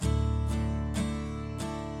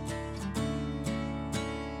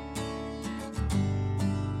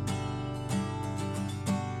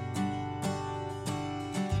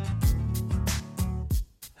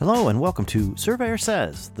Hello and welcome to Surveyor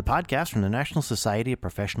Says, the podcast from the National Society of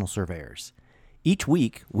Professional Surveyors. Each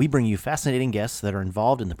week, we bring you fascinating guests that are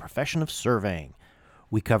involved in the profession of surveying.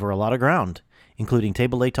 We cover a lot of ground, including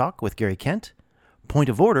Table Lay Talk with Gary Kent, Point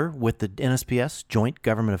of Order with the NSPS Joint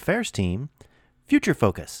Government Affairs Team, Future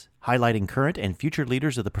Focus, highlighting current and future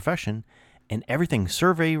leaders of the profession, and everything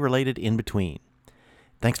survey-related in between.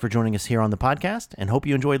 Thanks for joining us here on the podcast, and hope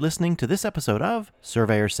you enjoyed listening to this episode of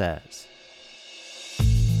Surveyor Says.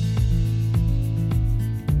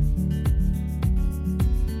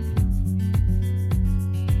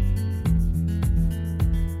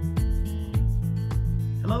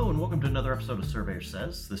 Hello and welcome to another episode of Surveyor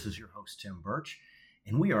Says. This is your host, Tim Birch,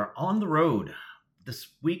 and we are on the road. This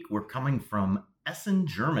week we're coming from Essen,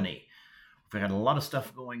 Germany. We've had a lot of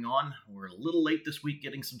stuff going on. We're a little late this week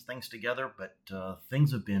getting some things together, but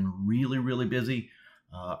things have been really busy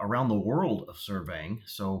around the world of surveying.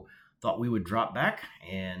 So thought we would drop back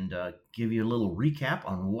and give you a little recap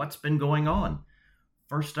on what's been going on.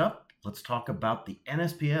 First up, let's talk about the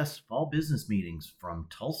NSPS Fall Business Meetings from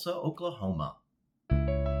Tulsa, Oklahoma.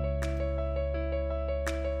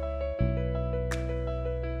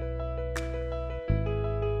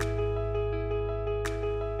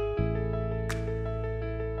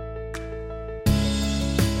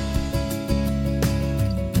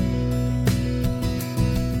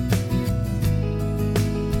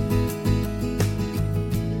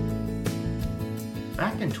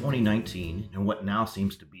 Back in 2019, in what now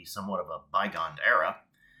seems to be somewhat of a bygone era,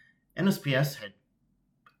 NSPS had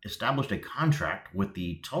established a contract with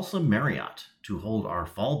the Tulsa Marriott to hold our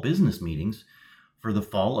fall business meetings for the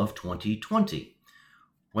fall of 2020.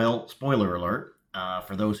 Well, spoiler alert,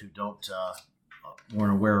 for those who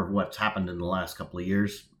weren't aware of what's happened in the last couple of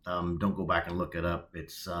years, don't go back and look it up.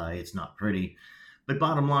 It's not pretty. But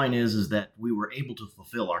bottom line is that we were able to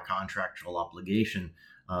fulfill our contractual obligation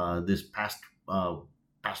this past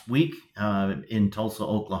week in Tulsa,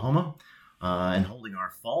 Oklahoma, and holding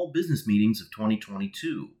our fall business meetings of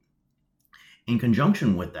 2022. In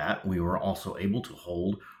conjunction with that, we were also able to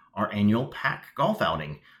hold our annual PAC golf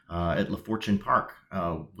outing at La Fortune Park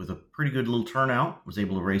with a pretty good little turnout. Was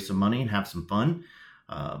able to raise some money and have some fun.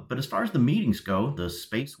 But as far as the meetings go, the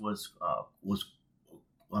space was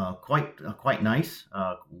quite nice,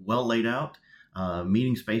 well laid out.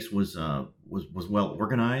 Meeting space was well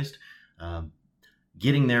organized.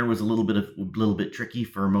 Getting there was a little bit tricky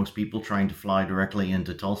for most people trying to fly directly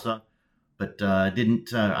into Tulsa, but I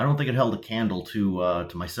don't think it held a candle to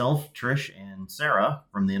myself, Trish, and Sarah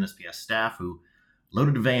from the NSPS staff, who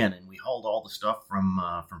loaded a van and we hauled all the stuff from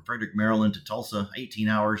Frederick, Maryland to Tulsa, 18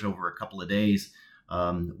 hours over a couple of days.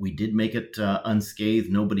 We did make it unscathed.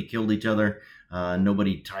 Nobody killed each other.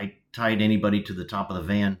 Nobody tied anybody to the top of the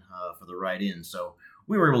van for the ride in. So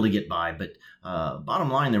we were able to get by. But bottom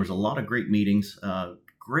line, there was a lot of great meetings,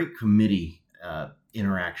 great committee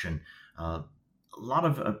interaction, a lot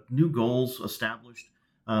of new goals established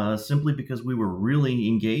simply because we were really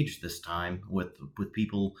engaged this time with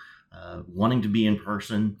people wanting to be in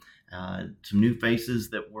person, some new faces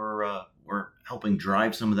that were helping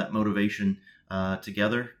drive some of that motivation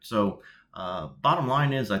together. So bottom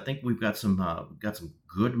line is, I think we've got some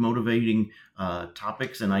good motivating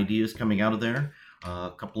topics and ideas coming out of there.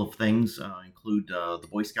 A couple of things include the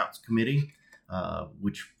Boy Scouts Committee,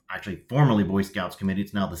 which actually formerly Boy Scouts Committee.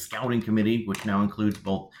 It's now the Scouting Committee, which now includes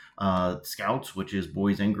both Scouts, which is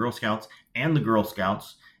Boys and Girl Scouts, and the Girl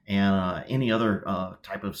Scouts, and any other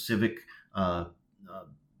type of civic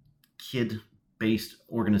kid-based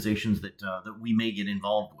organizations that we may get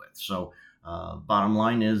involved with. So bottom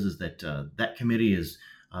line is that that committee is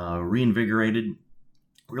reinvigorated,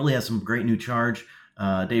 really has some great new charge.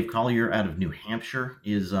 Dave Collier out of New Hampshire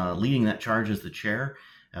is leading that charge as the chair,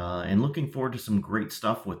 and looking forward to some great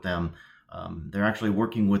stuff with them. They're actually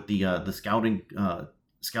working with the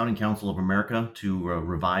Scouting Council of America to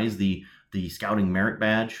revise the Scouting Merit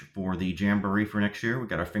Badge for the Jamboree for next year. We've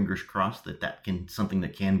got our fingers crossed that something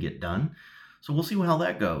that can get done. So we'll see how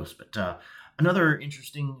that goes. But another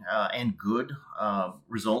interesting and good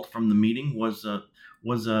result from the meeting was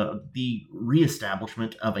the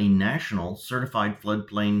reestablishment of a national certified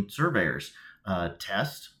floodplain surveyors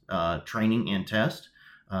training and test.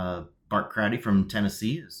 Bart Craddy from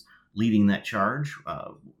Tennessee is leading that charge.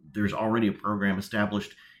 There's already a program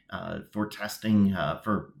established for testing,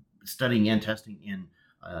 for studying and testing in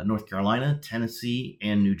North Carolina, Tennessee,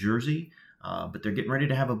 and New Jersey. But they're getting ready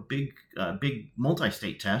to have a big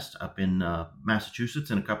multi-state test up in Massachusetts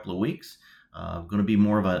in a couple of weeks. Going to be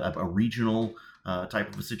more of a regional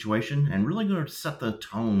type of a situation, and really going to set the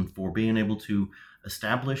tone for being able to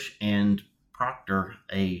establish and proctor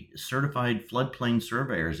a certified floodplain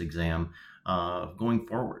surveyor's exam going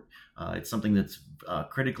forward. It's something that's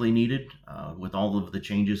critically needed with all of the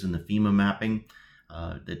changes in the FEMA mapping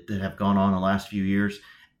that have gone on the last few years.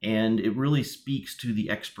 And it really speaks to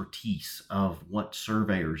the expertise of what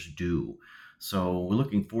surveyors do. So we're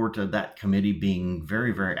looking forward to that committee being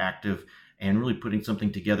very, very active and really putting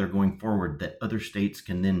something together going forward that other states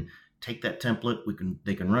can then take that template.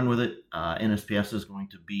 They can run with it. NSPS is going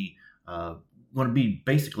to be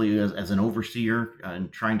basically as an overseer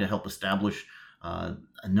and trying to help establish a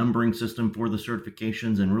numbering system for the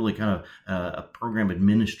certifications and really kind of a program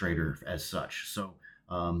administrator as such. So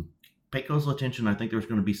pay close attention. I think there's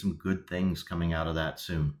going to be some good things coming out of that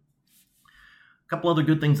soon. A couple other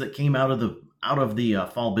good things that came out of the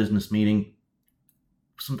fall business meeting.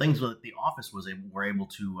 Some things that the office were able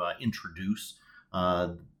to introduce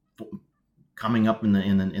coming up in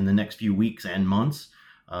the next few weeks and months.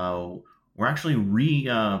 We're actually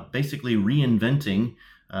basically reinventing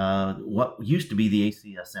what used to be the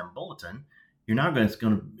ACSM bulletin.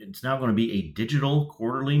 It's now going to be a digital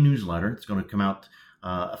quarterly newsletter. It's going to come out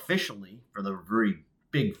officially for the very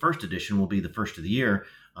big first edition. Will be the first of the year,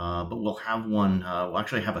 but we'll have one. We'll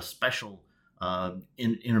actually have a special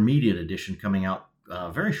intermediate edition coming out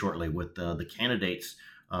very shortly with the candidates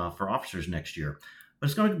for officers next year. But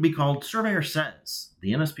it's going to be called Surveyor Says,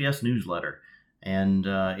 the NSPS newsletter. And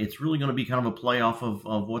it's really going to be kind of a play off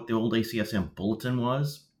of what the old ACSM bulletin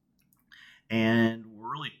was. And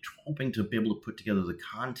we're really hoping to be able to put together the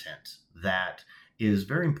content that is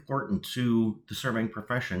very important to the surveying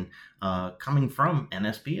profession coming from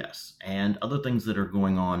NSPS and other things that are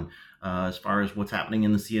going on as far as what's happening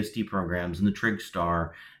in the CST programs and the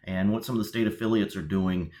TrigStar and what some of the state affiliates are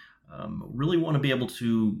doing. Really want to be able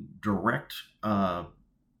to direct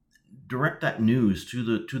that news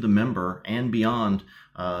to the member and beyond.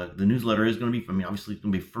 The newsletter is going to be, obviously it's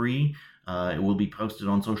going to be free. It will be posted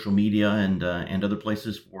on social media and other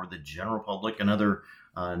places for the general public and other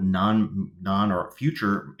non or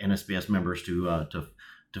future NSPS members to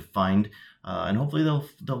find, and hopefully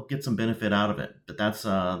they'll get some benefit out of it. But that's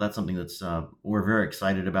something that's we're very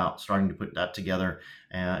excited about starting to put that together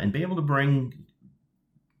and be able to bring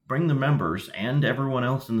the members and everyone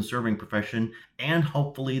else in the surveying profession, and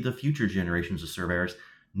hopefully the future generations of surveyors,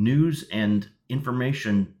 news and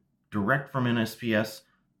information direct from NSPS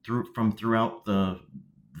throughout the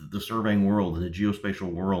surveying world, the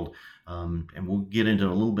geospatial world. And we'll get into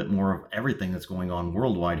a little bit more of everything that's going on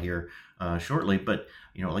worldwide here shortly. But,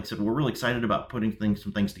 like I said, we're really excited about putting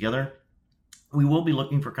some things together. We will be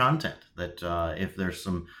looking for content that if there's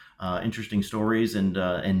some interesting stories and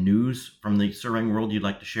news from the surveying world you'd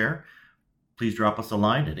like to share, please drop us a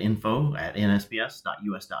line at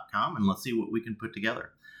info@nsps.us.com and let's see what we can put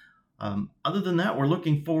together. Other than that, we're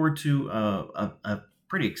looking forward to a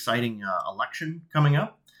pretty exciting election coming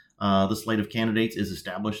up. The slate of candidates is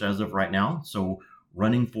established as of right now. So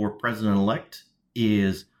running for president-elect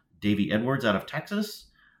is Davey Edwards out of Texas,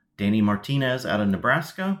 Danny Martinez out of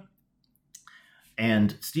Nebraska,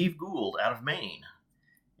 and Steve Gould out of Maine.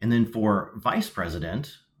 And then for vice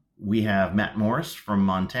president, we have Matt Morris from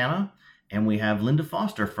Montana, and we have Linda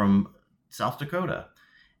Foster from South Dakota.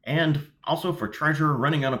 And also for treasurer,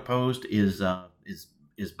 running unopposed is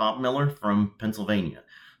Bob Miller from Pennsylvania.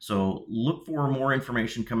 So look for more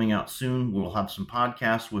information coming out soon. We'll have some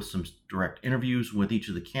podcasts with some direct interviews with each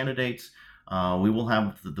of the candidates. We will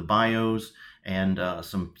have the bios and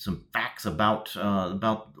some facts about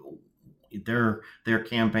their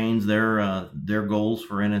campaigns, their goals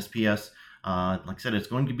for NSPS. Like I said, it's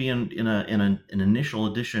going to be in an initial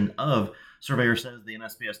edition of Surveyor Says, the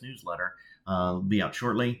NSPS newsletter. Will be out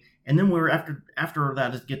shortly. And then after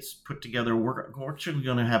that it gets put together, we're actually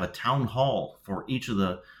going to have a town hall for each of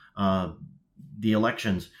the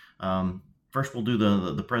elections. First, we'll do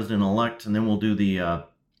the president-elect, and then we'll do the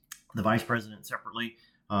vice president separately.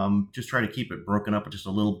 Just try to keep it broken up just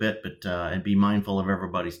a little bit, but and be mindful of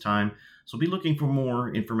everybody's time. So be looking for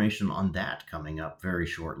more information on that coming up very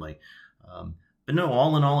shortly. But no,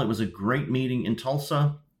 all in all, it was a great meeting in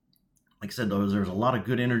Tulsa. Like I said, there's a lot of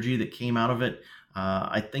good energy that came out of it.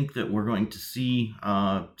 I think that we're going to see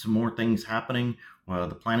some more things happening.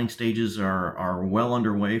 The planning stages are well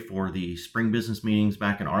underway for the spring business meetings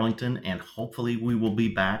back in Arlington, and hopefully we will be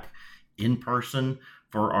back in person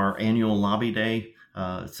for our annual lobby day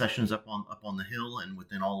sessions up on the Hill and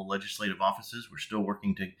within all the legislative offices. We're still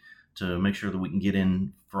working to make sure that we can get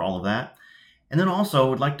in for all of that. And then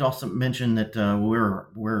also, would like to also mention that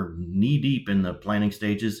we're knee deep in the planning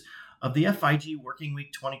stages of the FIG Working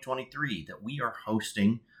Week 2023 that we are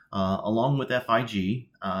hosting along with FIG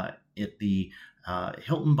at the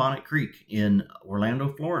Hilton Bonnet Creek in Orlando,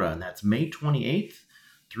 Florida, and that's May 28th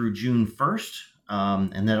through June 1st.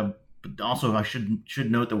 And then also I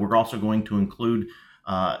should note that we're also going to include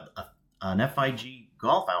an FIG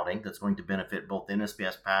golf outing that's going to benefit both the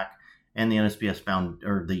NSPS PAC and the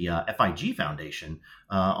FIG Foundation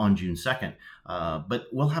on June 2nd. But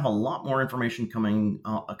we'll have a lot more information coming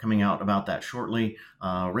out about that shortly.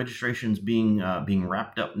 Registration's being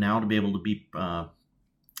wrapped up now to be able to be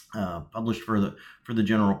published for the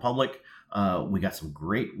general public. We got some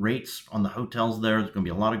great rates on the hotels there. There's going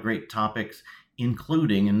to be a lot of great topics,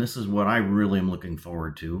 including, and this is what I really am looking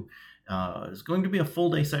forward to, is going to be a full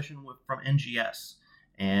day session from NGS.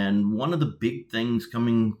 And one of the big things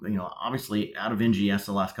coming, obviously out of NGS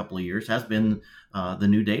the last couple of years has been the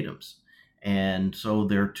new datums. And so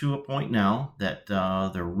they're to a point now that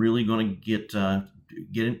they're really going to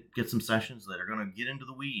get some sessions that are going to get into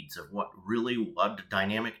the weeds of what the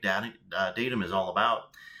dynamic datum is all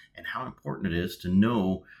about, and how important it is to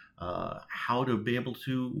know how to be able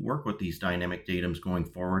to work with these dynamic datums going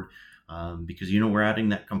forward. Because we're adding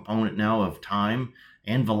that component now of time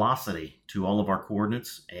and velocity to all of our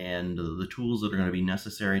coordinates, and the tools that are going to be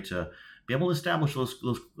necessary to be able to establish those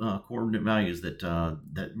coordinate values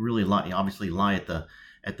that really lie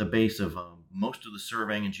at the base of most of the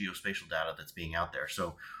surveying and geospatial data that's being out there.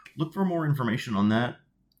 So look for more information on that.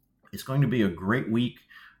 It's going to be a great week.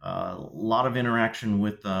 A lot of interaction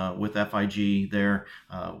with FIG there.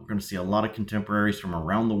 We're going to see a lot of contemporaries from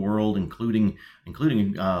around the world, including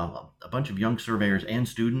a bunch of young surveyors and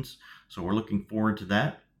students. So we're looking forward to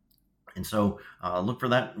that. And so look for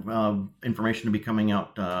that information to be coming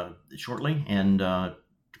out shortly. And like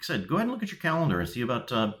I said, go ahead and look at your calendar and see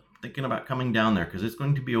about thinking about coming down there, because it's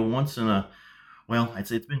going to be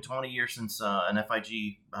it's been 20 years since an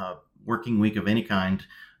FIG working week of any kind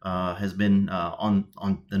has been on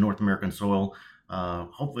the North American soil.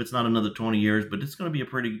 Hopefully it's not another 20 years, but it's going to be a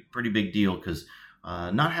pretty big deal, because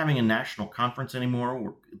not having a national conference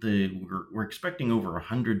anymore, we're expecting over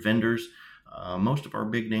 100 vendors, most of our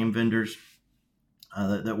big name vendors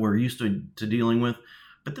that we're used to dealing with.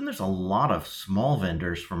 But then there's a lot of small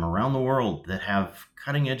vendors from around the world that have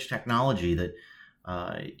cutting edge technology that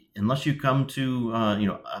unless you come to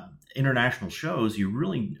international shows, you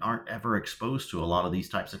really aren't ever exposed to a lot of these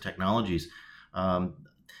types of technologies.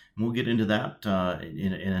 We'll get into that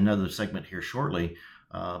in another segment here shortly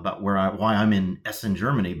about why I'm in Essen,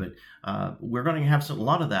 Germany. But we're going to have a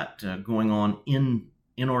lot of that going on in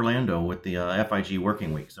Orlando with the FIG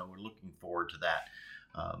Working Week. So we're looking forward to that.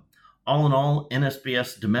 All in all,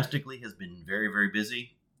 NSPS domestically has been very, very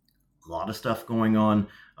busy. A lot of stuff going on.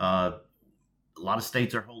 A lot of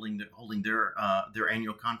states are holding their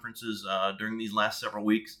annual conferences during these last several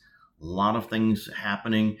weeks. A lot of things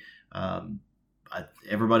happening.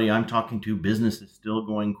 Everybody I'm talking to, business is still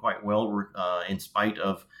going quite well in spite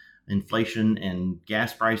of inflation and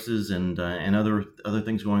gas prices and other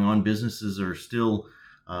things going on. Businesses are still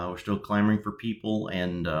we're still clamoring for people,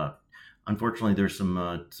 and unfortunately, there's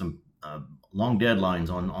some long deadlines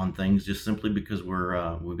on things, just simply because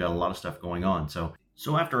we've got a lot of stuff going on.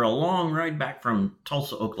 So after a long ride back from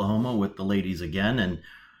Tulsa, Oklahoma with the ladies again, and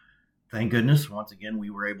thank goodness, once again, we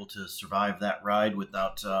were able to survive that ride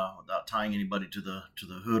without tying anybody to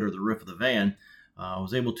the hood or the roof of the van. I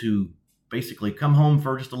was able to basically come home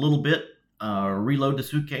for just a little bit, reload the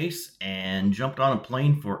suitcase, and jumped on a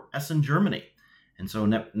plane for Essen, Germany. And so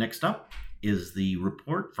next up is the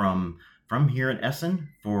report from here in Essen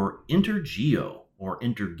for Intergeo, or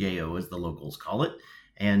Intergeo as the locals call it,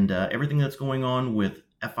 and everything that's going on with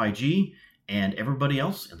FIG and everybody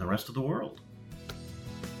else in the rest of the world.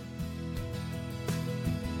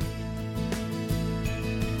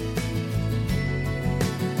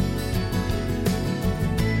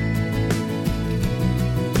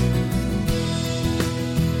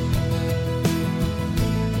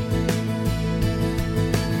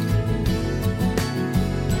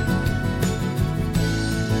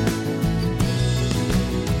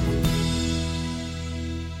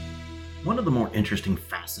 One of the more interesting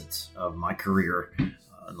facets of my career in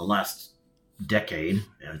the last decade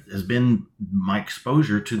has been my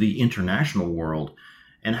exposure to the international world,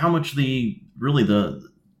 and how much the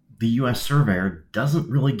U.S. surveyor doesn't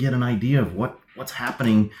really get an idea of what's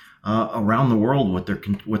happening around the world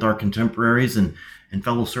with our contemporaries and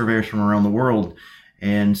fellow surveyors from around the world.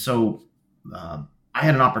 And so I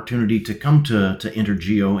had an opportunity to come to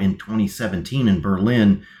Intergeo in 2017 in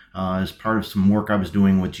Berlin as part of some work I was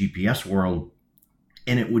doing with GPS World.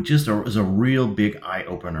 And it was a real big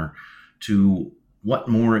eye-opener to what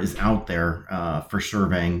more is out there for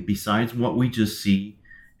surveying besides what we just see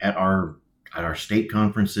at our at our state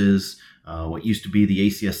conferences, what used to be the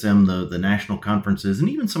ACSM, the national conferences, and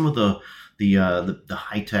even some of the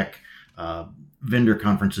high tech vendor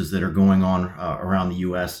conferences that are going on around the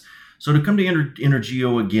U.S. So to come to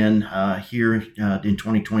Energeo again here in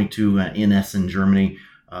 2022 in Essen, Germany,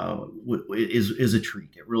 is a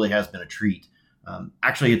treat. It really has been a treat.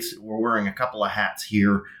 Actually, we're wearing a couple of hats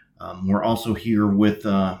here. We're also here with,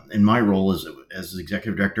 in my role as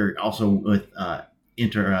executive director, also with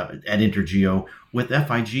at Energeo with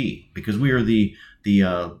FIG, because we are the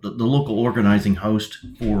local organizing host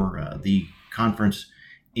for the conference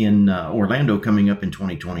in Orlando coming up in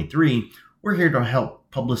 2023. We're here to help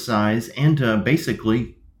publicize and to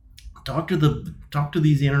basically talk to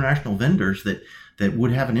these international vendors that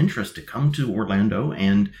would have an interest to come to Orlando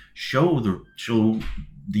and show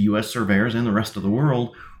the U.S. surveyors and the rest of the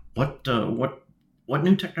world what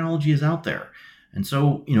new technology is out there. And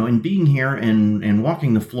so, in being here and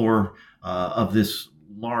walking the floor of this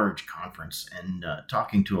large conference and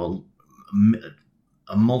talking to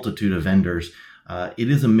a multitude of vendors, it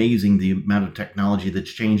is amazing the amount of technology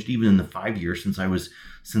that's changed even in the 5 years since I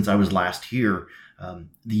was last here.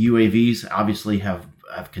 The UAVs obviously have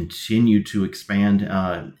continued to expand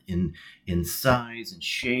in size and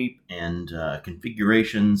shape and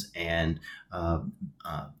configurations and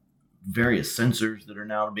various sensors that are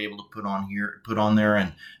now to be able to put on there,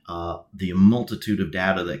 and the multitude of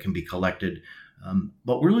data that can be collected.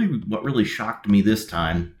 But what really shocked me this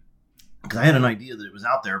time, because I had an idea that it was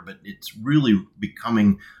out there, but it's really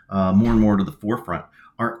becoming more and more to the forefront,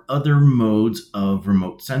 are other modes of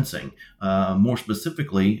remote sensing. More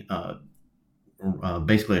specifically,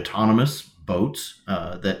 basically autonomous boats,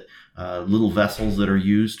 that little vessels that are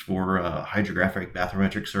used for hydrographic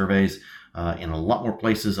bathymetric surveys in a lot more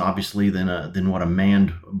places, obviously, than what a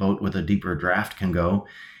manned boat with a deeper draft can go.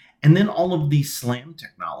 And then all of the SLAM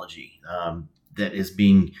technology that is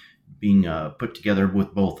being put together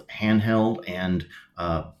with both handheld and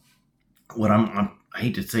what I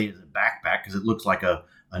hate to say is a backpack, because it looks like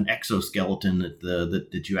an exoskeleton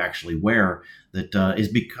that you actually wear, that is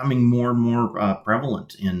becoming more and more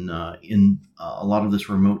prevalent in a lot of this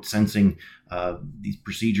remote sensing, these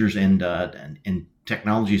procedures and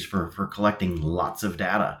technologies for collecting lots of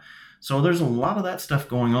data. So there's a lot of that stuff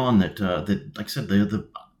going on that like I said,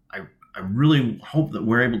 I really hope that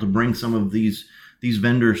we're able to bring some of these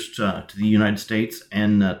vendors to the United States,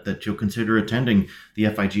 and that you'll consider attending the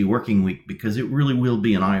FIG Working Week, because it really will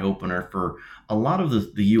be an eye-opener for a lot of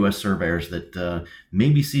the U.S. surveyors that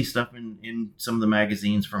maybe see stuff in some of the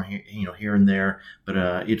magazines from here and there, but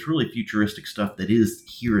it's really futuristic stuff that is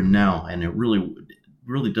here and now, and it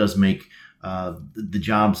really does make the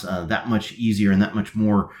jobs that much easier and that much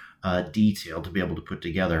more detailed to be able to put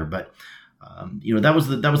together. But that was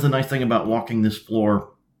the nice thing about walking this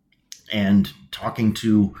floor and talking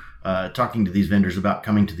to these vendors about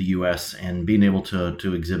coming to the U.S. and being able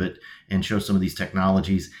to exhibit and show some of these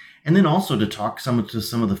technologies, and then also to talk to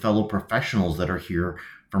some of the fellow professionals that are here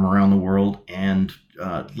from around the world, and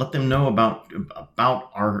let them know about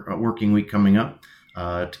our working week coming up,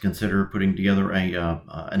 to consider putting together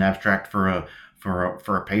an abstract for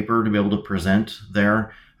a paper to be able to present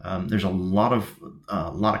there. There's a lot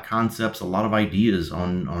of concepts, a lot of ideas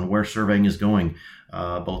on where surveying is going,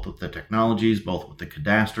 both with the technologies, both with the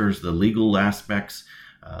cadasters, the legal aspects.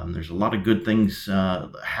 There's a lot of good things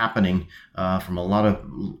happening from a lot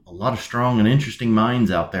of strong and interesting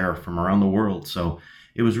minds out there from around the world. So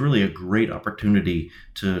it was really a great opportunity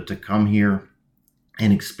to come here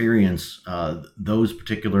and experience those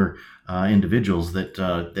particular individuals that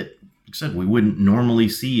like I said, we wouldn't normally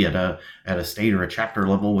see at a state or a chapter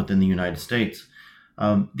level within the United States.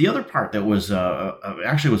 The other part that was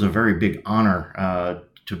actually was a very big honor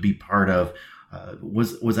to be part of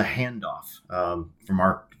was a handoff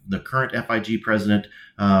from the current FIG president,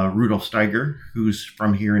 Rudolf Steiger, who's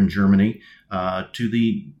from here in Germany, to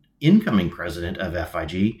the incoming president of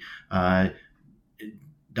FIG,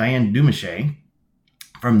 Diane Dumachet,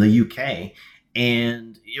 from the UK.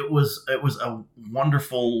 And it was a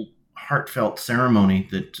wonderful, heartfelt ceremony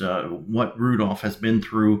that what Rudolf has been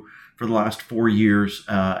through for the last 4 years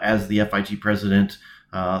as the FIG president,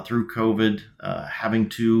 through COVID, having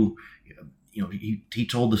to, he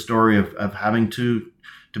told the story of having to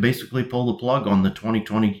basically pull the plug on the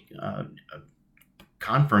 2020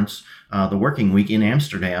 conference, the Working Week in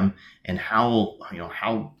Amsterdam, and how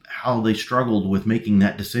they struggled with making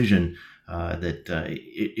that decision. That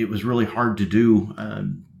it was really hard to do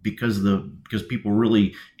because people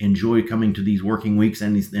really enjoy coming to these working weeks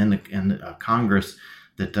and the Congress.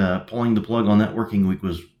 That pulling the plug on that working week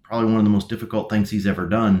was probably one of the most difficult things he's ever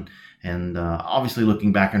done. And obviously,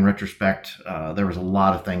 looking back in retrospect, there was a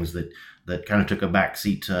lot of things that kind of took a back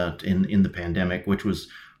seat in the pandemic, which was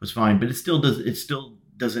fine. But it still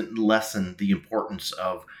doesn't lessen the importance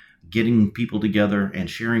of getting people together and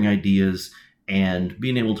sharing ideas and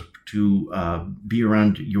being able to be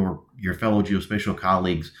around your fellow geospatial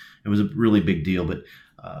colleagues. It was a really big deal. But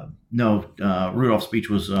Rudolph's speech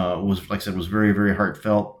was like I said, was very, very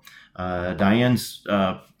heartfelt. Diane's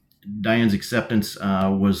acceptance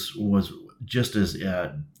was just as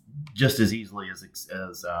easily as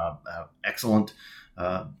excellent.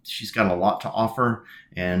 She's got a lot to offer,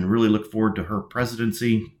 and really look forward to her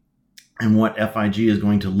presidency and what FIG is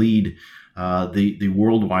going to lead the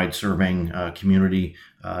worldwide surveying community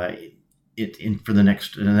for the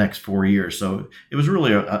next 4 years. So it was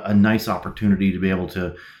really a nice opportunity to be able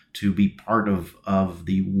to be part of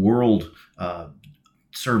the world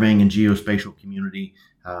surveying and geospatial community,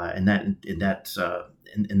 and that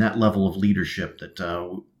level of leadership that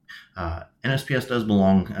NSPS does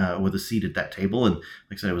belong with a seat at that table. And like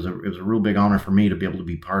I said, it was a real big honor for me to be able to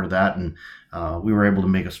be part of that. And we were able to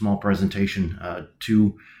make a small presentation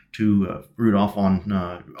to Rudolph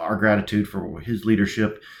on our gratitude for his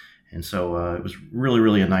leadership. And so it was really,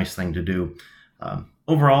 really a nice thing to do.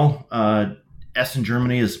 Overall, Essen,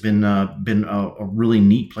 Germany has been a really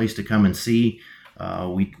neat place to come and see.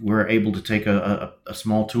 We were able to take a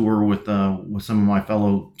small tour with some of my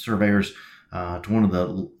fellow surveyors to one of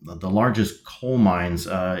the largest coal mines.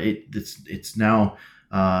 It's now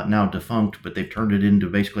defunct, but they've turned it into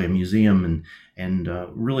basically a museum, and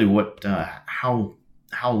really how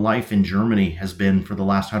life in Germany has been for the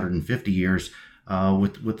last 150 years,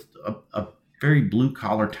 with a very blue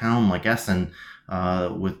collar town like Essen,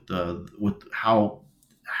 with how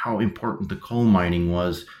important the coal mining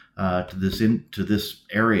was to this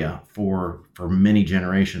area for many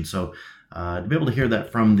generations. So to be able to hear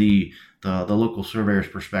that from the local surveyor's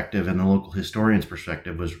perspective and the local historian's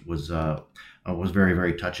perspective was very,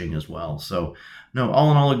 very touching as well. So no,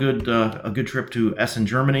 all in all, a good trip to Essen,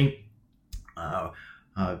 Germany.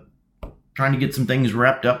 Trying to get some things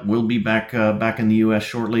wrapped up. We'll be back in the U.S.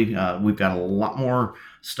 shortly. We've got a lot more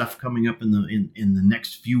stuff coming up in the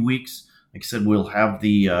next few weeks. Like I said, we'll have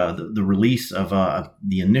the release of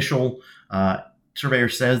the initial Surveyor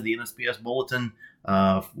Says, the NSPS bulletin,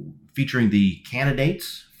 featuring the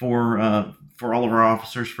candidates for all of our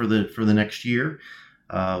officers for the next year.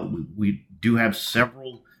 We do have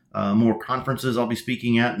several more conferences I'll be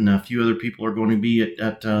speaking at, and a few other people are going to be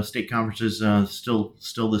at state conferences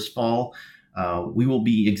still this fall. We will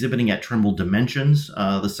be exhibiting at Trimble Dimensions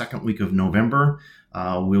the second week of November.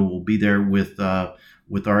 We will be there with our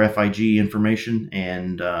FIG information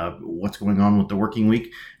and what's going on with the working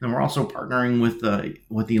week. And we're also partnering with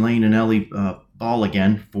Elaine and Ellie Ball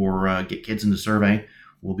again for Get Kids into Survey.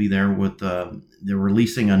 We'll be there with they're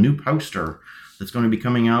releasing a new poster that's going to be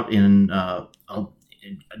coming out in the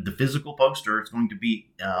physical poster. It's going to be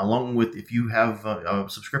along with, if you have a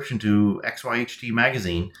subscription to XYHT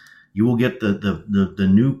magazine, you will get the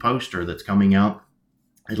new poster that's coming out.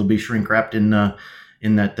 It'll be shrink wrapped in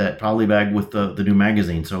that poly bag with the new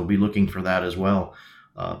magazine. So be looking for that as well.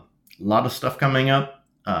 A lot of stuff coming up.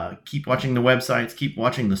 Keep watching the websites, keep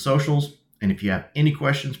watching the socials. And if you have any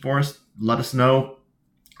questions for us, let us know.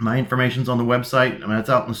 My information's on the website. I mean, it's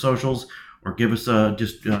out in the socials, or give us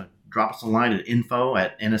drop us a line at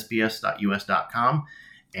info@nsps.us.com.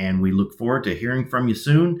 And we look forward to hearing from you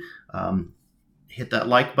soon. Hit that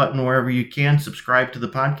like button wherever you can. Subscribe to the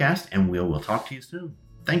podcast, and we'll talk to you soon.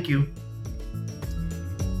 Thank you.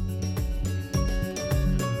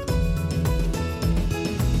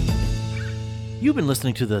 You've been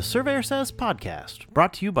listening to the Surveyor Says podcast,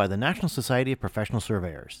 brought to you by the National Society of Professional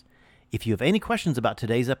Surveyors. If you have any questions about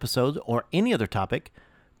today's episode or any other topic,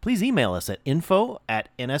 please email us at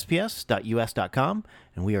info@nsps.us.com,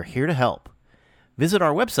 and we are here to help. Visit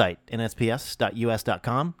our website,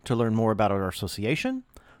 nsps.us.com, to learn more about our association,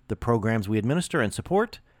 the programs we administer and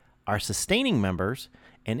support, our sustaining members,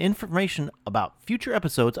 and information about future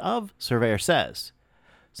episodes of Surveyor Says.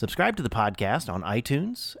 Subscribe to the podcast on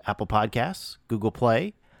iTunes, Apple Podcasts, Google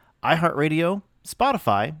Play, iHeartRadio,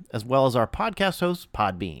 Spotify, as well as our podcast host,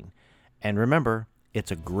 Podbean. And remember,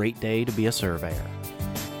 it's a great day to be a surveyor.